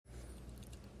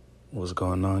What's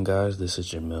going on, guys? This is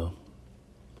Jamil,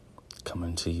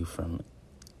 coming to you from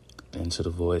Into the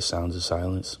Void Sounds of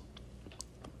Silence.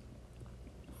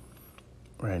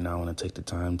 Right now, I want to take the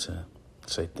time to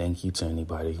say thank you to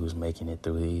anybody who's making it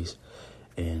through these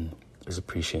and is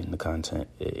appreciating the content.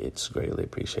 It's greatly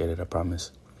appreciated, I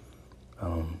promise.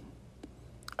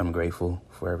 I'm grateful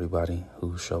for everybody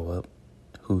who shows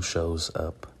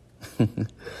up,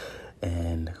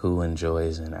 and who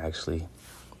enjoys and actually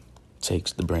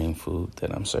takes the brain food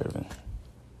that I'm serving.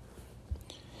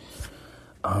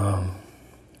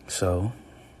 So,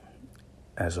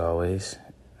 as always,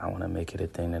 I want to make it a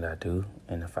thing that I do,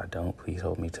 and if I don't, please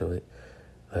hold me to it.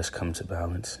 Let's come to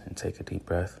balance and take a deep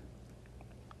breath.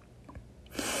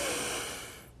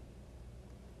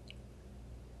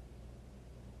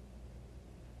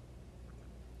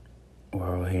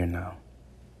 We're all here now.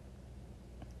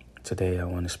 Today, I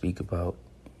want to speak about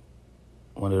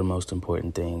one of the most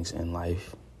important things in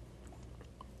life.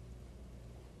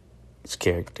 It's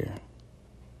character.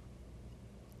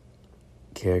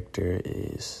 Character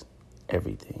is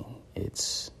everything.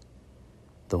 It's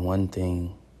the one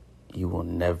thing you will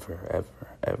never,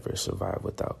 ever, ever survive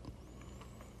without.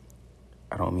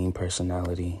 I don't mean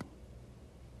personality.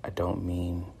 I don't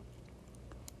mean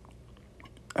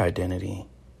identity.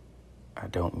 I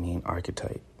don't mean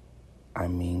archetype. I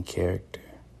mean character.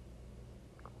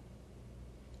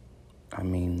 I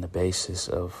mean the basis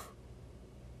of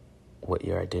what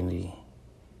your identity,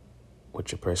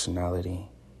 what your personality,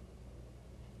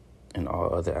 and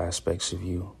all other aspects of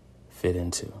you fit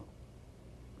into.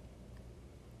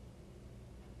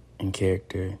 And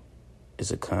character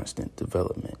is a constant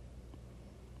development,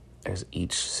 as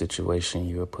each situation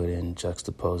you are put in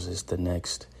juxtaposes the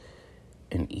next,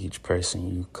 and each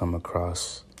person you come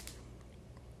across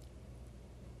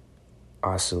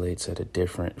oscillates at a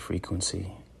different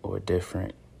frequency or a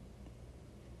different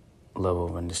level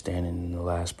of understanding than the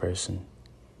last person.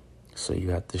 So you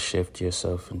have to shift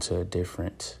yourself into a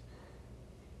different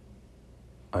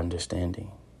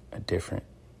understanding, a different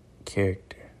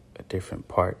character, a different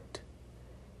part,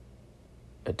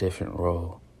 a different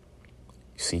role.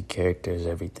 You see, character is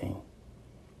everything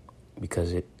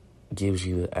because it gives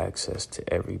you access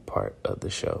to every part of the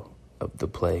show, of the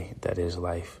play that is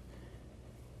life.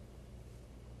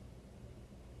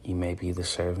 You may be the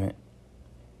servant,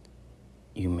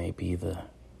 you may be the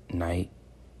knight,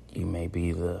 you may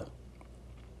be the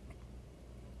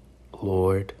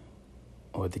lord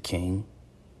or the king.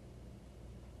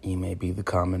 You may be the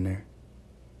commoner.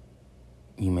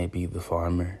 You may be the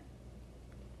farmer.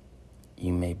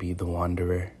 You may be the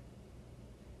wanderer,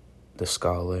 the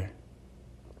scholar.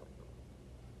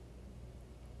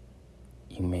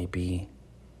 You may be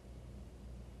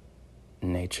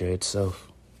nature itself.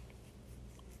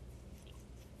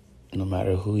 No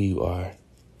matter who you are,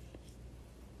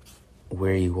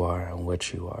 where you are and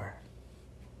what you are,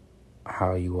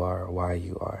 how you are or why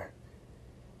you are,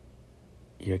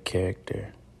 your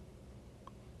character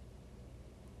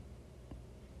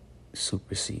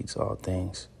supersedes all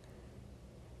things.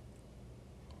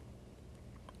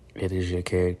 It is your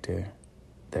character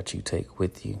that you take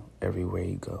with you everywhere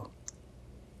you go.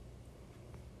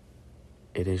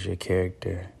 It is your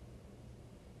character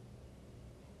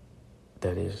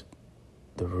that is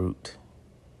the root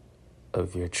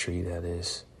of your tree, that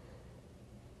is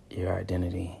your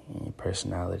identity and your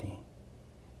personality.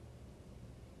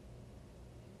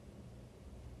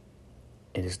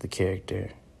 It is the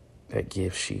character that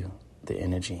gives you the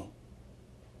energy.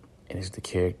 It is the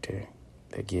character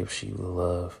that gives you the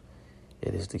love.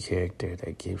 It is the character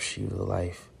that gives you the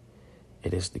life.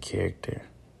 It is the character.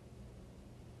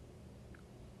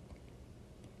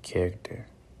 Character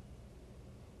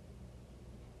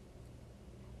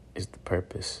is the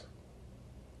purpose.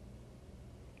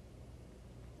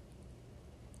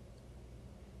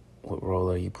 What role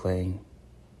are you playing?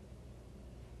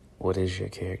 What is your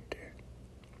character?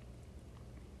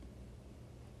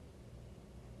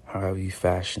 How have you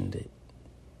fashioned it?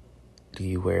 Do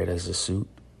you wear it as a suit?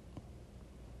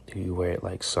 Do you wear it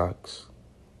like socks?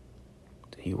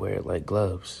 Do you wear it like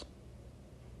gloves?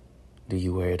 Do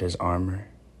you wear it as armor?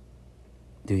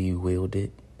 Do you wield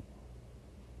it?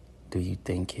 Do you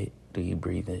think it? Do you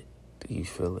breathe it? Do you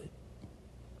feel it?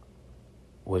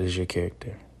 What is your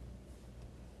character?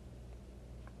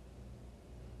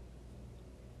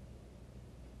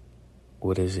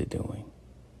 What is it doing?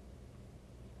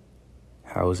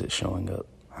 How is it showing up?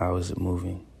 How is it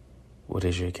moving? What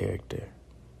is your character?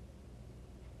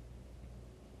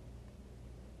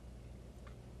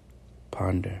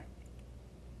 Ponder.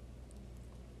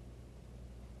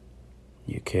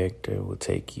 Your character will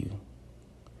take you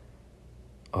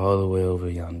all the way over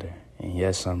yonder. And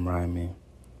yes, I'm rhyming,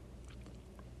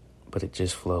 but it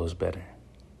just flows better.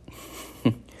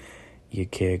 Your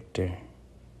character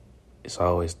is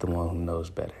always the one who knows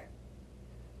better.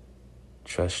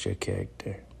 Trust your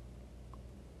character.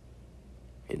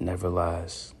 It never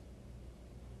lies.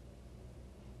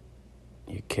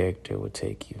 Your character will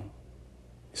take you.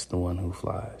 It's the one who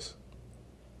flies.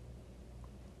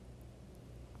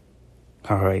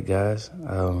 All right, guys.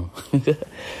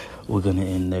 We're going to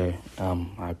end there.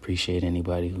 I appreciate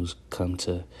anybody who's come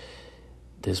to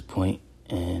this point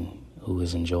and who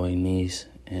is enjoying these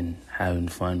and having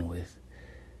fun with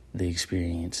the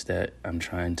experience that I'm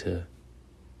trying to,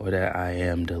 or that I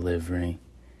am delivering,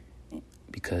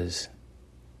 because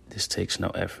this takes no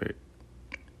effort.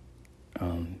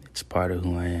 It's part of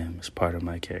who I am. It's part of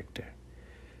my character.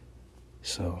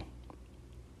 So,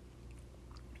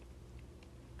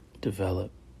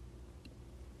 develop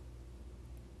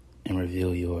and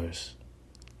reveal yours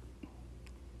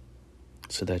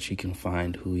so that you can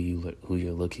find who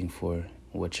you're looking for,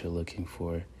 what you're looking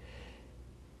for,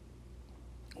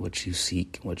 what you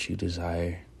seek, what you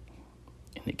desire,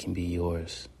 and it can be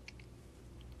yours.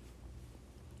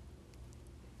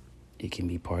 It can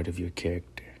be part of your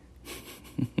character.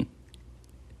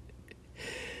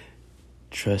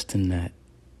 Trust in that,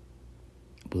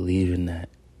 believe in that,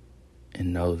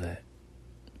 and know that.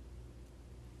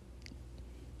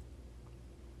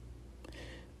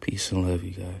 Peace and love,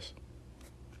 you guys.